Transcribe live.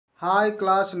Hi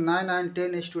class 9 and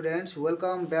 10 students,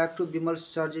 welcome back to Bimal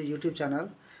Sarji YouTube channel.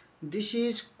 This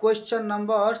is question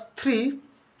number 3,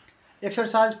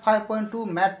 exercise 5.2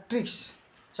 matrix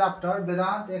chapter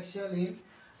Vedanta Excel in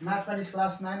Mathematics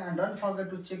class 9, and don't forget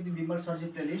to check the Bimal Sarji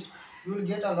playlist. You will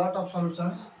get a lot of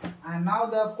solutions. And now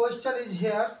the question is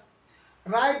here.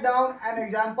 Write down an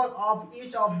example of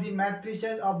each of the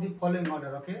matrices of the following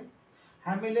order. Okay.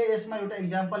 हामीले यसमा एउटा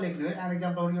example लेख्ने हो an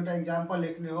example एउटा example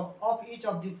लेख्ने हो of each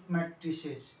of the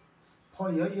म्याट्रिसेस for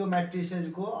यो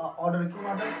म्याट्रिसेसको order कुन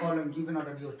अर्डर फलोइङ गिभन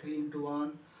अर्डर यो 3:1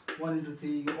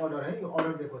 1:3 यो अर्डर है यो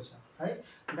अर्डर दिएको छ है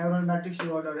डायगोनल म्याट्रिक्स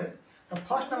यो अर्डर है त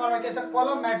फर्स्ट नम्बरमा के छ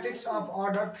कलम matrix of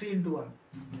order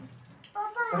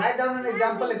 3:1 write down an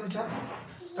example लेख्नु छ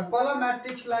त कलम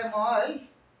म्याट्रिक्सलाई म है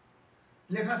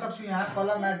लेख्न सक्छु यहाँ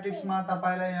कलम म्याट्रिक्समा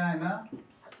तपाईलाई यहाँ हैन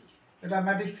एउटा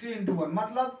म्याट्रिक्स 3:1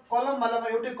 मतलब कलम वालामा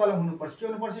एउटै कलम हुनुपर्छ के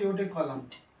हुनुपर्छ एउटै कलम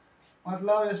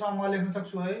मतलब यसमा म लेख्न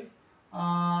सक्छु है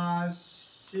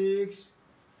 6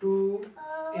 2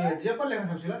 8 जे पनि लेख्न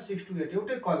सक्छु ल 6 2 8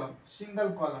 एउटै कलम सिंगल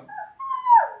कलम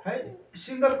है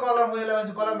सिंगल कलम हो यसलाई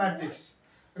भन्छ कलम म्याट्रिक्स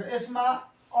र यसमा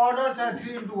अर्डर चाहिँ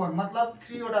 3:1 मतलब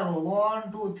 3 वटा रो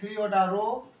 1 2 3 वटा रो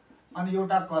अनि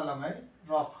एउटा कलम है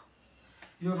रक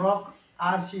यो रक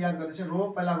आरसी याद गर्नु छ रो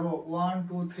पहिला रो 1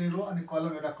 2 3 रो अनि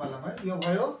कलम एउटा कलम है यो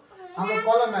भयो हाम्रो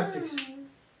कलम म्याट्रिक्स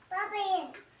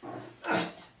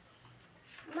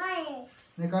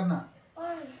ले करना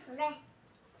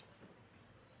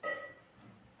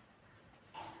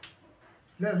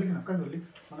ले लिख ना कर लिख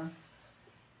बना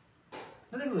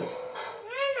न लिख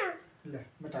ले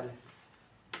मेटा ले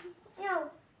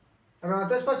र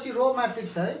त्यसपछि रो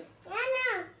म्याट्रिक्स है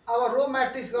अब रो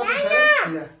म्याट्रिक्स गर्नु छ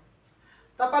ले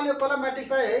तपाईले यो कलम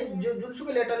म्याट्रिक्सलाई है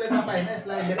जुनसुकै लेटरले तपाई हैन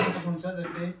यसलाई लेख्न सक्नुहुन्छ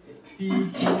जस्तै P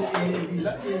Q A B L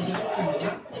ए जस्तो हुन्छ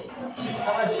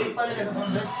तपाई सिम्पली लेख्न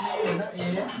सक्नुहुन्छ सी हैन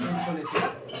ए जस्तो लेखेर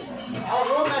अब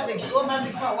रो म्याट्रिक्समा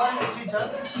 1 2 3 छ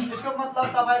यसको मतलब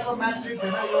तपाईको म्याट्रिक्स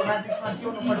हैन यो म्याट्रिक्समा के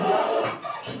हुनु पर्छ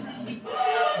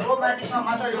रो म्याट्रिक्समा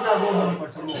मात्र एउटा रो हुनु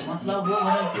पर्छ रो मतलब रो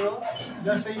भनेको के हो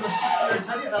जस्तै यो 6 छ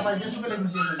नि तपाई जसोकै लेख्नु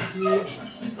सक्नुहुन्छ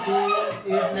 6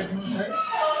 2 8 लेख्नु छ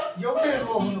एउटै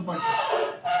रो हुनु पर्छ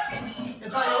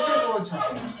यसमा एउटै रो छ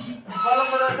कलम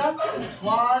कति छ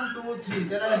 1 2 3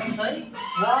 त्यसलाई लेख्नु छ है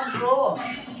 1 रो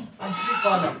अनि 3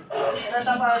 कलम यसलाई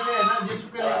तपाईहरुले हैन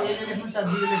जेसुकै ए ले लेख्नु छ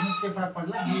बी ले लेख्नु के फरक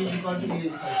पर्ला बी इक्वल टु ए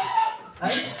है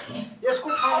यसको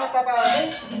ठाउँमा तपाईहरुले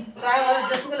चाहे भने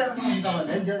जेसुकै लेख्न सक्नुहुन्छ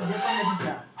तपाईहरुले जे पनि लेख्नु छ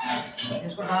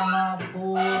यसको ठाउँमा 4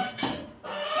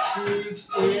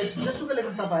 6 8 जेसुकै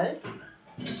लेख्नु तपाई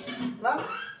ल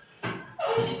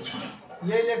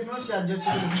यही लेख्नुस् या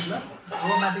जेसुकै लेख्नुस् ल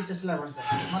रो म्याट्रिक्स यसलाई भन्छ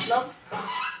मतलब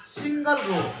सिंगल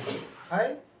रो है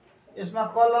यसमा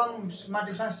कलम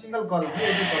म्याट्रिक्समा सिंगल कलम यो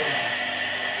एउटा कलम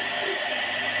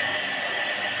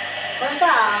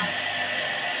कता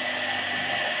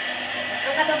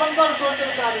कता बन्द गर्नु छोड्नु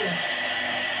चालु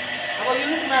अब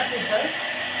युनिट म्याट्रिक्स है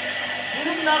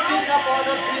युनिट म्याट्रिक्स अफ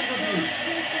अर्डर 3:3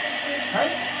 है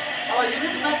अब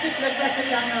युनिट म्याट्रिक्स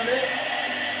लेख्दाखेरि हामीले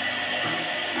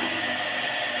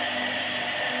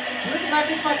युनिट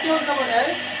म्याट्रिक्समा के हुन्छ भने है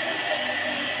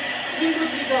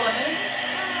 3:3 छ भने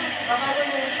तपाईको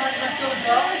युनिट म्याट्रिक्समा के हुन्छ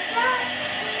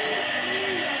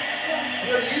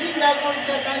यो लिडिङ डायगोनल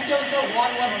चाहिँ के हुन्छ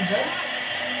 1 1 हुन्छ है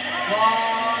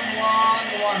 1 1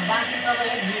 1 बाकी सबै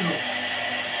 0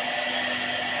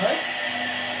 है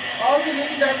all the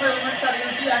leading diagonal elements are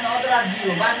unity and other are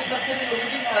 0 बाकी सब के चाहिँ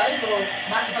leading है यो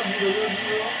बाकी सब 0 यो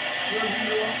 0 यो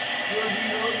 0 यो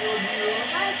 0 यो 0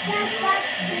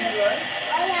 0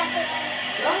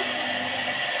 है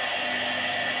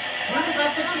युनिट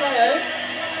म्याट्रिक्सलाई है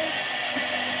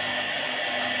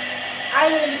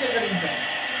आईले इन्डिकेट गरिन्छ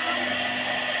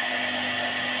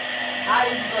I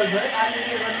equal to I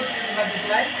indicate गर्नु युनिट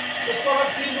म्याट्रिक्सलाई यसको अर्डर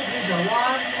 3:3 छ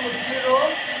 1 2 3 रो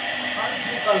अनि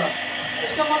 3 कलम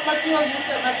यसको मतलब के हो युनिट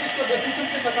म्याट्रिक्सको डेफिनिसन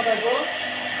के छ तपाईको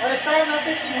a square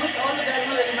matrix in which all the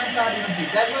diagonal elements are unity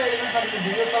diagonal elements are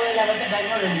unity यो सबैलाई भन्छ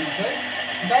diagonal elements है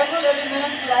diagonal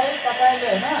elements लाई तपाईले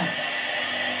हैन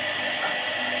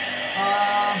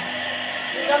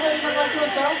diagonal element के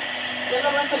हुन्छ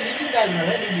यसलाई भन्छ leading diagonal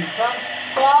है leading from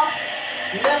top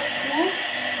left to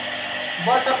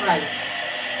bottom right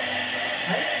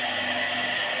है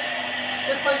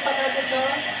त्यसपछि तपाईको छ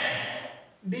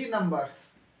डी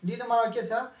नम्बरमा के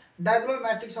छ diagonal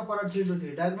matrix of order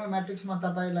 3:3 diagonal म्याट्रिक्समा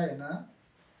तपाईलाई हैन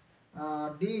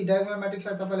डी डायगोनल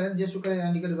म्याट्रिक्सलाई तपाईले हैन जेसुकै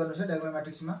इन्डिकेट गर्नु छ डायगोनल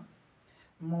म्याट्रिक्समा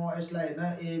म यसलाई हैन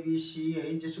ए बी सी है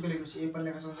जेसुकै लेख्नु छ ए पनि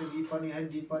लेख्न सक्छु बी पनि है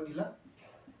डी पनि ल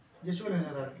जेसुकै लेख्न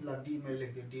सक्छु ल डी मैले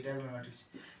लेख्दिए डी डायगोनल म्याट्रिक्स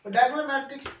यो डायगोनल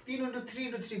म्याट्रिक्स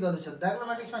 3:3 गर्नु छ डायगोनल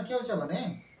म्याट्रिक्समा के हुन्छ भने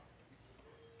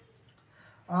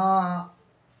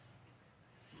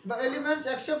the elements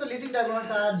accept the leading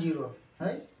diagonals are 0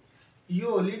 है।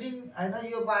 यो लिडिङ हैन,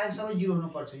 यो बाहेक सबै 0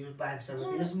 हुनुपर्छ। यो बाहेक सबै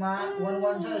यसमा 1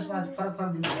 1 छ, यसमा फरक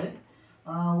दिनु है।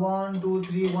 1 2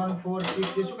 3 1 4 6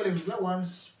 त्यसोको लेख्नुस् ल 1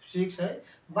 6 है।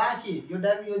 बाँकी यो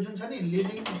जुन छ नि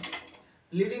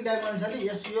लिडिङ डायगोनल छ नि,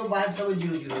 यस यो बाहेक सबै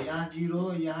 0 0, यहाँ 0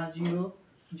 यहाँ 0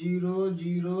 0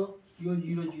 0 यो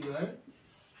 0 0 है।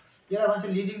 यसलाई भन्छ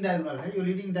लिडिङ डायगोनल है। यो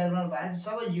लिडिङ डायगोनल बाहेक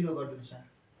सबै 0 गरिदिनुस् यहाँ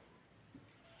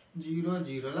 0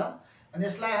 0 ल। अनि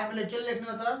यसलाई हामीले के लेख्ने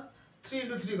हो त 3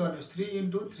 into 3 गर्नुस् 3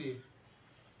 into 3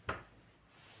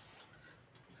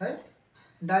 है।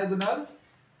 Diagonal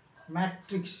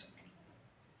matrix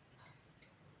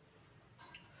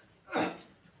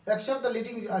except the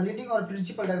leading or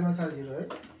principal diagonals are 0 है।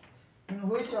 in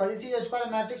which it is a square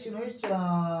matrix in which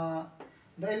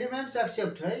the elements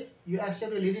accept है। यो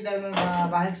accept leading diagonal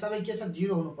बाहेक सबै के छ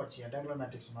 0 हुनुपर्छ यहाँ डायगोनल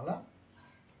मैट्रिक्समा ल।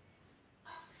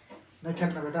 नै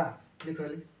ठ्याक्न बेटा लेख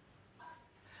अलि।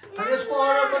 अनि यसको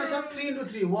अर्डर कति छ 3 into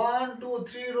 3 1 2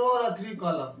 3 रो र 3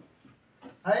 कलम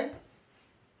है।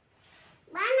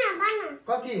 बना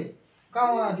कति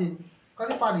कहाँ थी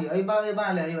कति पारी है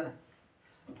बना ले है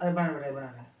बना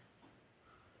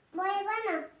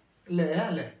ले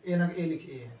ले ए लिख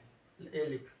ए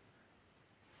लिख।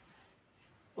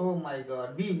 ओ माय गॉड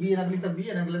बी नकली तो बी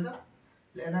नकली तो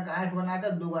ले ना आंख बना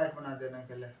के दो आंख बना देना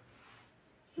के ले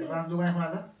बना दो आंख बना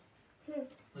दे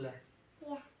ले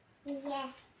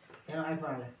ये आंख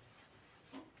बना ले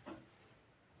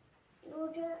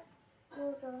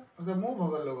तो मुंह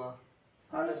भगल लोग।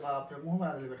 अरे बाप रे मुंह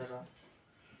बना दे बेटा का।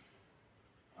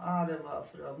 अरे बाप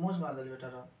रे मुंह बना दे बेटा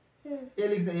का। ये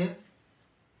लिख दे ये।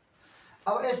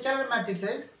 अब स्केलर मैट्रिक्स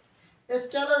है।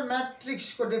 स्केलर मैट्रिक्स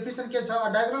को डेफिनेशन के छ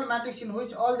diagonal matrix in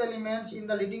which all the elements in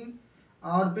the leading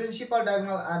और प्रिंसिपल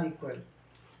डायगोनल आर इक्वल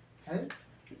है।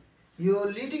 यो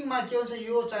लीडिंग मा के हुन्छ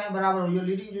यो चाहिँ बराबर हो। यो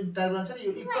लीडिंग जुन डायगोनल छ नि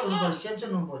यो इक्वल हुनु पर्छ सेम सेम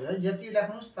हुनु पर्यो है। जति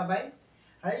राख्नुस् तपाई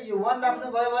है यो 1 राख्नु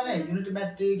भयो भने युनिट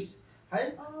मैट्रिक्स है।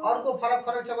 अर्को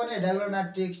फरक छ भने डायगोनल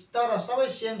मैट्रिक्स तर सबै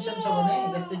सेम सेम छ भने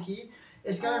जस्तै कि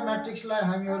स्केलर मैट्रिक्स लाई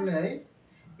हामीहरुले है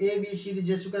ए बी सी डी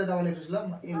जेसुकै तपाईले लेख्नुस् ल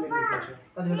म ए लेख्छु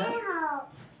कति बेटा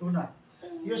सुन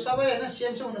यो सबै हैन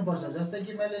सेम सेम हुनु पर्छ। जस्तै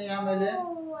कि मैले 3 यहाँ मैले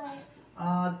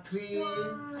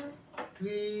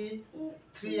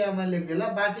लेख्दै ल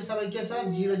बाकी सबै के छ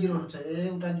 0 0 हुन्छ।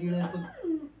 एउटा 0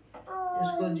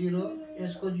 यसको 0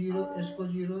 यसको 0 यसको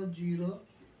 0 0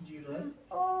 0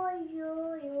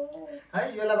 है।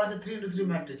 योलाई भन्छ 3 into 3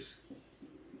 matrix.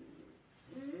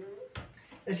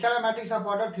 Scalar matrix of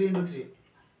order 3 into 3।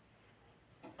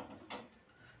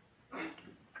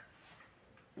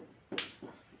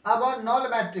 अब नल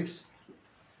मैट्रिक्स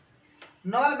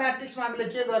मा हामीले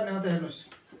के गर्ने हो त हेर्नुस्।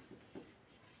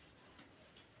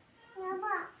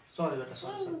 सरी बेटा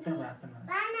सरी बना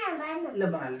ले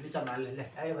बना ले नीचे बना ले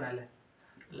आए बना ले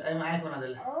आँख बना दे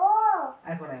ले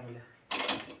आँख बनाएंगे ले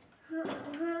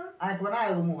आँख बना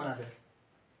मुंह बना दे।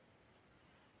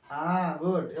 हाँ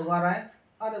गुड एक बार आँख।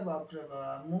 अरे बाप रे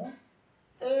बाप मुंह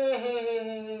ए हे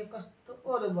कस्तो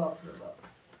अरे बाप रे बाप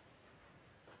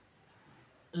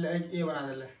ले ए बना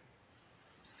दे ले।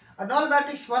 नल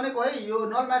मैट्रिक्स भनेको है यो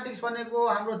नल मैट्रिक्स भनेको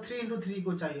हाम्रो 3 into 3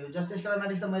 को चाहियो। जस्तै स्केलर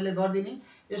मैट्रिक्स त मैले गर्दिनी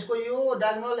यसको यो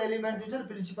डायगोनल एलिमेन्ट जुन छ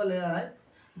प्रिन्सिपल है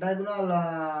डायगोनल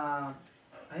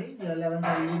है 11 छ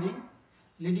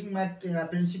लिडिङ मैट्रिक्स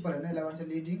प्रिन्सिपल हैन 11 छ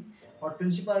लिडिङ और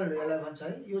प्रिन्सिपल 11 छ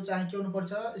है। यो चाहिँ के हुनु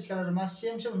पर्छ स्केलरमा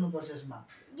सेम सेम हुनु पर्छ। यसमा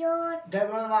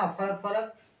डायगोनलमा फरक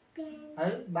है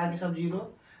बाकी सब 0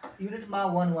 युनिटमा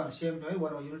 1 1 सेम है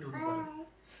 1 युनिट हुनु पर्छ।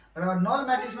 र नल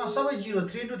मैट्रिक्स में सबै 0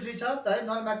 3 into 3 छ त है।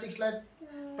 नल मैट्रिक्स लाई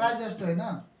प्राय जस्तो हैन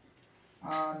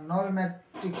नल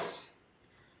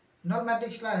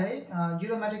मैट्रिक्स लाई है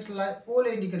 0 मैट्रिक्स लाई ओ ले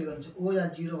इन्डिकेट गर्छ। ओ या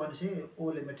 0 भनेपछि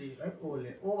ओ ले मैट्रिक्स है ओ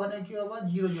ले ओ भने के हो अब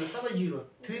 0 0 सबै 0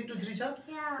 3 into 3 छ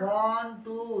 1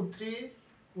 2 3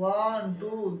 1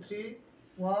 2 3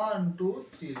 1 2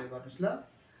 3 ले गर्नुस् ल।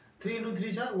 3 into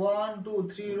 3 छ 1 2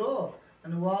 3 रो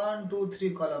अनि 1 2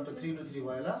 3 कलम त 3 into 3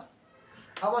 भयो ल।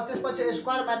 अब त्यसपछि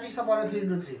square matrix of order 3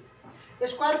 into 3।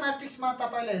 Square matrix मा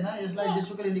तपाईले हैन यसलाई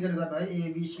जेसुकै इन्डिकेट गर्नु है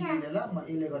ए बी सी डी ले ल म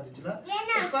ए ले गर्दिन्छु ल।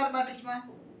 स्क्वायर मैट्रिक्स मा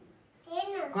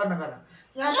गर्न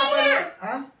यहाँ तपाईले ह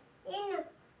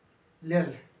ले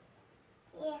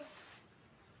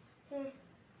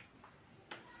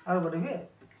अरु भने के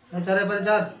न चरे पर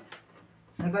चार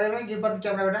न करे में गिर पर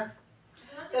कैमरा बेटा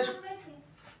इस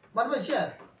बनबै छिया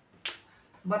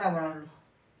बना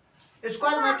लो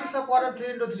square matrix of order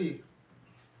 3 into 3।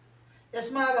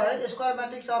 यसमा अब है स्क्वायर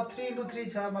मैट्रिक्स अफ 3 into 3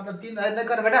 छ मतलब 3 है नै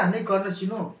कर बेटा नै गर्न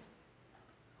सिनु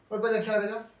कोही पछि खेल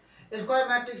गर्छ। स्क्वायर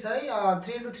मैट्रिक्स है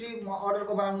 3 into 3 अर्डर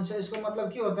को बनाउनु छ। यसको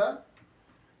मतलब के हो त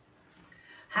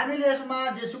हामीले यसमा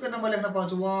जेसुकै नम्बर लेख्न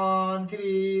पाउँछौँ 1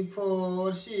 3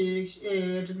 4 6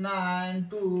 8 9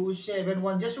 2 7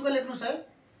 1 जेसुकै लेख्नुस् है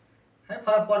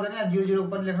फरक पर्दैन। यहाँ 0 0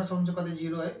 पनि लेख्न सक्नुहुन्छ, कतै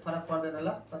 0 है फरक पर्दैन ल,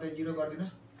 कतै 0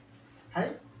 गरिदिनुस् है।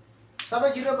 सबै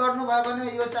 0 गर्नुभयो भने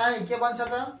यो चाहिँ के बन्छ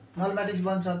त नल म्याट्रिक्स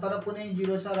बन्छ। तर कुनै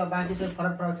 0 छ र बाँकी चाहिँ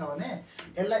फरक फरक छ भने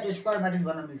यसलाई स्क्वायर म्याट्रिक्स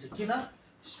भन्न मिल्छ। किन?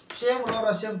 सेम रो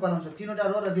र सेम कलम छ, 3वटा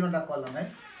रो र 3वटा कलम है।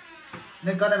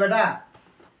 नहीं करना बेटा।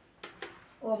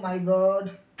 ओ माय गॉड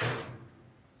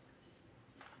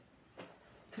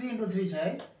 3 into 3 है।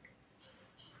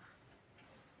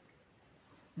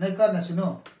 नहीं करना, सुनो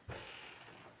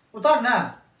उतार ना,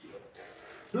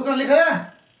 रुक ना, लिखा है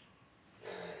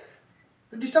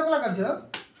तो डिस्टर्ब ला कर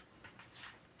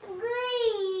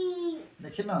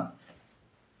देखिए ना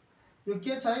यो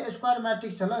के छ स्क्वायर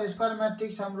मैट्रिक्स छ ल। स्क्वायर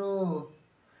मैट्रिक्स हाम्रो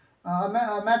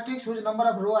matrix whose number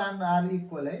of row and are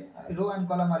equal है, row and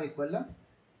column are equal ल।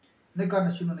 नहीं करना,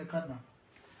 सुनो नहीं करना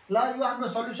ल। यो हाम्रो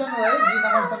सल्युसन हो है, जी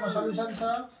नम्बरसम्म सल्युसन छ।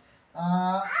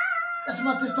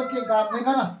 यसमा त्यस्तो के गाह्रो नहीं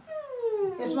गर्न,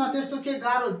 यसमा त्यस्तो के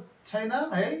गाह्रो छैन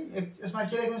है। यसमा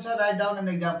के लेख्नु छ, राइट डाउन एन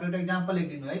एक्जाम्पल, एउटा एक्जाम्पल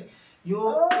लेखिदिनु है। यो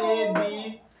ए बी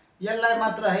यसलाई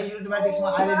मात्र है युनिट मैट्रिक्समा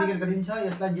आइले डिग्रेड गरिन्छ।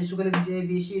 यसलाई जेसुकै लेख्नुस् ए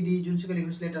बी सी डी जुनसुकै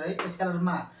लेख्नुस् लेटर है,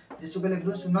 स्केलरमा जेसुकै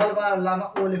लेख्नुस्, नलमा लामा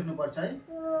ओ लेख्नु पर्छ है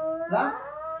ल।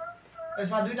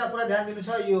 यसमा दुईटा कुरा ध्यान दिनु छ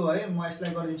यो है, म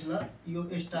यसलाई गरिदिन्छु ल। यो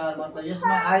स्टार मतलब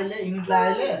यसमा आइले युनिटलाई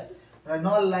आइले र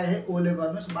नललाई है ओ ले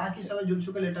गर्नुस्, बाँकी सबै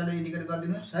जुनसुकै लेटरले इन्डिकेट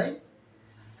गरिदिनुस् है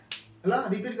ल।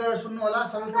 रिपिट गरेर सुन्नु होला,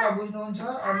 सबै कुरा बुझ्नुहुन्छ।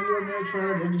 अनि यो मेरो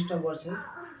छोराले धेरै डिस्टर्ब गर्छ है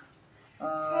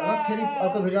ल। फेरि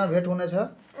अर्को भिडियोमा भेट हुनेछ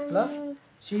ल।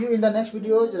 C you in the next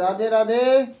videos. Radhe Radhe.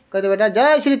 कहिदे बेटा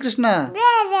जय श्री कृष्ण।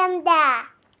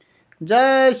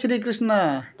 जय श्री कृष्ण।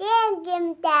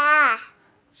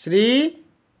 श्री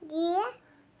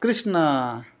कृष्ण।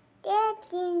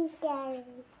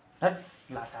 बाय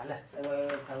बाय ले,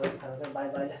 बाय बाय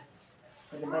कह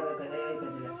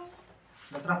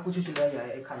मतलब पूछू चले आया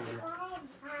एक खा ले,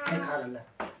 एक खा ले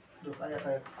जो आया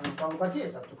कह काम का थी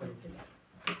तब तो करेंगे।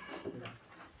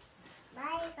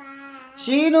 Bye bye.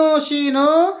 शीनो शीनो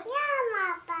या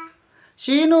पापा,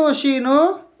 शीनो शीनो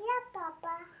या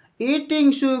पापा,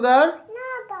 ईटिंग शुगर नो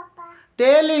पापा,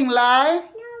 टेलिंग लाई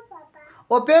no papa,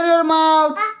 open your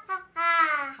mouth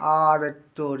और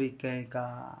टोरी कहेगा।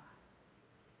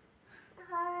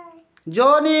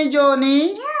 जोनी जोनी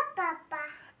या पापा,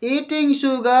 ईटिंग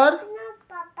शुगर नो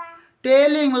पापा,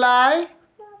 टेलिंग लाई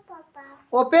no papa,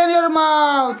 open your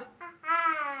mouth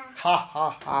हा हा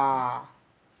हा।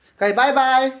 कहीं बाय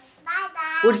बाय। Bye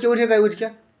bye. उठ के कहीं उठ के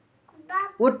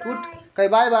उठ उठ कहीं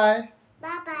bye bye.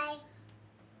 Bye bye.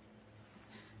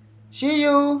 C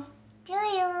you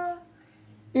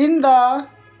in the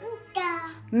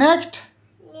next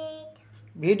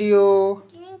video.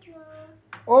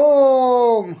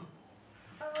 Om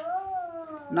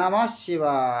नमः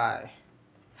शिवाय।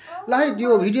 ल है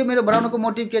यो भिडियो मेरो बनाउनको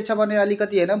मोटिभ के छ भने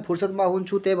अलिकति हैन फुर्सदमा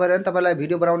हुन्छु, त्यही भएर तपाईलाई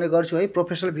भिडियो बनाउने गर्छु है।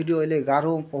 प्रोफेसनल भिडियो अहिले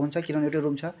गाह्रो हुन्छ किनभने एउटै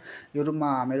रुम छ। यो रुममा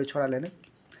मेरो छोराले नै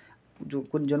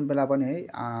जुन बेला पनि है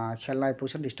खेल्न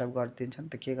आइपुग्छन् डिस्टर्ब गरिदिन्छन्।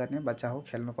 त के गर्ने, बच्चा हो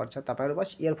खेल्नु पर्छ। तपाईहरु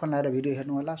बस इयरफोन लगाएर भिडियो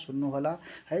हेर्नु होला, सुन्नु होला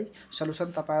है।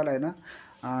 सल्युसन तपाईहरुलाई हैन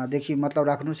देखि मतलब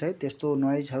राख्नुस् है। त्यस्तो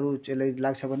नोइजहरु चले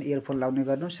लाग्छ भने इयरफोन लाउने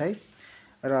गर्नुस् है।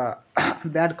 र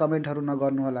ब्याड कमेन्टहरु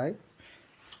नगर्नु होला है,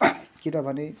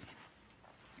 किनभने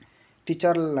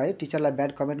टिचरलाई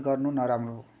ब्याड कमेन्ट गर्नु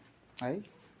नराम्रो हो है।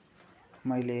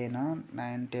 मैले हैन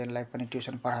 9 10 लाई पनि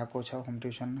ट्युसन पढाएको छ, होम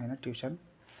ट्युसन हैन ट्युसन।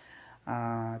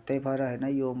 त्यही भएर हैन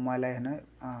यो मलाई हैन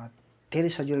धेरै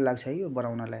सजिलो लाग्छ है यो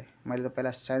बनाउनलाई। मैले त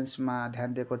पहिला साइन्समा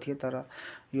ध्यान दिएको थिएँ, तर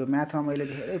यो म्याथमा मैले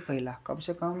धेरै पहिला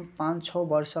कमसे कम 5-6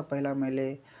 वर्ष पहिला मैले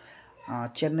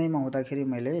चेन्नईमा हुँदाखेरि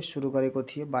मैले सुरु गरेको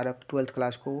थिएँ। 12th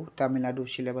क्लासको तमिलनाडु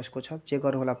सिलेबसको छ, चेक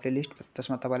गर्नु होला प्लेलिस्ट,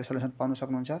 त्यसमा तपाईले सल्युसन पाउन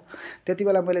सक्नुहुन्छ। त्यति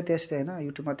बेला मैले त्यस्तै हैन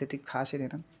युट्युबमा त्यति खासै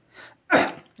थिएन,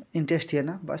 इन्ट्रेस्ट थिएन,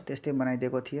 बस त्यस्तै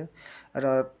बनाइदिएको थिएँ।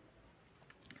 र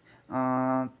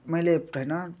मैले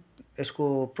हैन यसको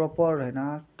प्रपर हैन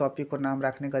टपिकको नाम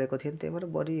राख्ने गरेको थिएँ, त्यही भएर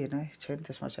बढी हैन छैन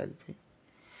त्यसमा सायद।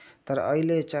 तर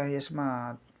अहिले चाहिँ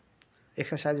यसमा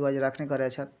एक्सरसाइज वाइज राख्ने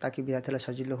गरेछ ताकि विद्यार्थीलाई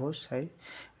सजिलो होस् है।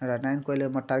 र 9 को अहिले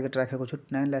म टार्गेट राखेको छु।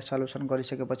 9 लाई सल्युसन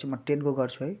गरिसकेपछि म 10 को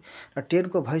गर्छु है। र 10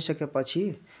 को भइसकेपछि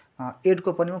 8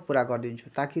 को पनि म पुरा गरिदिन्छु,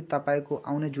 ताकि तपाईको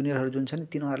आउने जुनियरहरु जुन छन्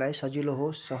तिनीहरुलाई सजिलो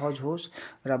होस्, सहज होस्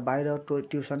र बाहिर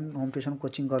ट्युसन होम ट्युसन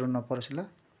कोचिङ गर्नु नपरोस् ल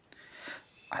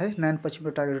है। 9 पछि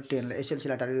मेरो टार्गेट 10 लाई एसएलसी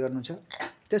लाई टार्गेट गर्नु छ।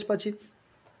 त्यसपछि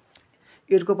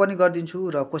 8 को पनि गरिदिन्छु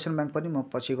र क्वेशन बैंक पनि म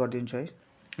पछि गरिदिन्छु है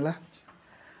ल।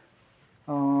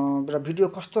 र भिडियो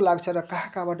कस्तो लाग्छ र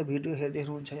कहाँबाट भिडियो हेर्दै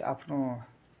हुनुहुन्छ है आफ्नो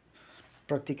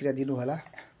प्रतिक्रिया दिनु होला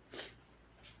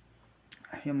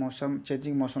यो मौसम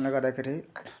चेन्जिङ मौसमले गर्दाखेरि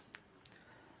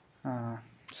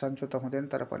सन्चो त हुँदैन,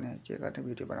 तर पनि के गर्ने,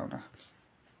 भिडियो बनाउन।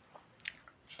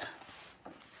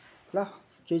 ल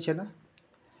केही छैन।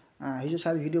 हिजो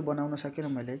सायद भिडियो बनाउन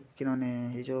सकेन मैले,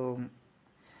 किनभने हिजो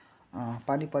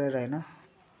पानी परेर हैन,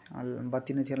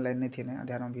 बत्ती नै थिएन, लाइन नै थिएन,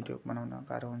 अँध्यारोमा भिडियो बनाउन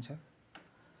गाह्रो हुन्छ।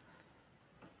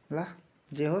 ल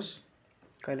जे होस्,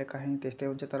 कहिले काहीँ त्यस्तै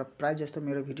हुन्छ। तर प्राय जस्तो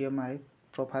मेरो भिडियोमा है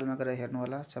प्रोफाइलमा गएर हेर्नु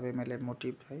होला, सबै मैले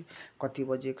मोटिभ है कति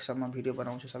बजेसम्म भिडियो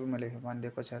बनाउँछु सबै मैले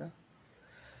भनिदिएको छ र।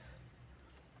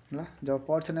 ल जब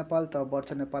पढ्छ नेपाल त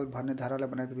बढ्छ नेपाल भन्ने धारालाई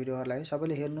बनाएको भिडियोहरूलाई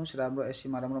सबैले हेर्नुहोस्, राम्रो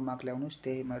एससीमा राम्रो मार्क ल्याउनुहोस्,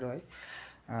 त्यही मेरो है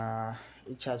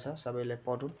इच्छा छ सबैले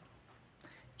पढुन्।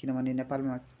 किनभने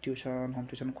नेपालमा ट्युसन, होम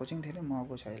ट्युसन, कोचिङ धेरै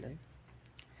महँगो छ अहिले।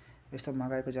 यस्तो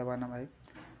महँगाइको जमानामा है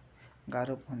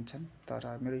गाह्रो हुन्छन्।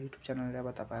 तर मेरो युट्युब च्यानलले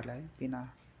अब तपाईँहरूलाई बिना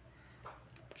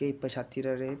केही पैसा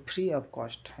तिरेर फ्री अफ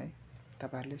कस्ट है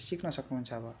तपाईँहरूले सिक्न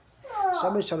सक्नुहुन्छ। अब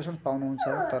सबै सल्युसन पाउनुहुन्छ,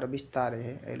 तर बिस्तारै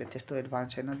है, अहिले त्यस्तो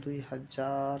एडभान्स छैन।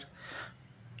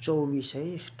 2024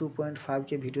 है 2.5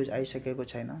 के भिडियोज आइसकेको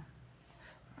छैन।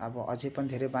 अब अझै पनि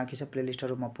धेरै बाँकी छ।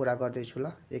 प्लेलिस्टहरू म पुरा गर्दैछु।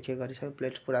 ल एक एक गरी सबै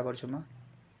प्लेलिस्ट पुरा गर्छु म।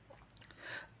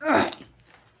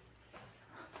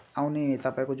 आउने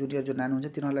तपाईँको जुनियर जो नानी हुन्छ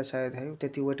तिनीहरूलाई सायद है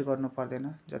त्यति वेट गर्नु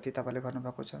पर्दैन जति तपाईँले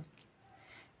गर्नुभएको छ,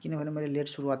 किनभने मैले लेट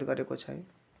सुरुवात गरेको छ है।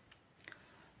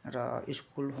 र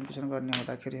स्कुल होम ट्युसन गर्ने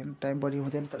हुँदाखेरि टाइम बढी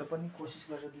हुँदैन, तर पनि कोसिस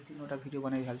गरेर 2-3वटा video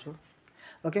बनाइहाल्छु।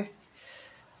 Okay,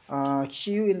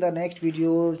 C you in the next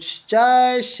video.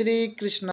 Jay Shri Krishna.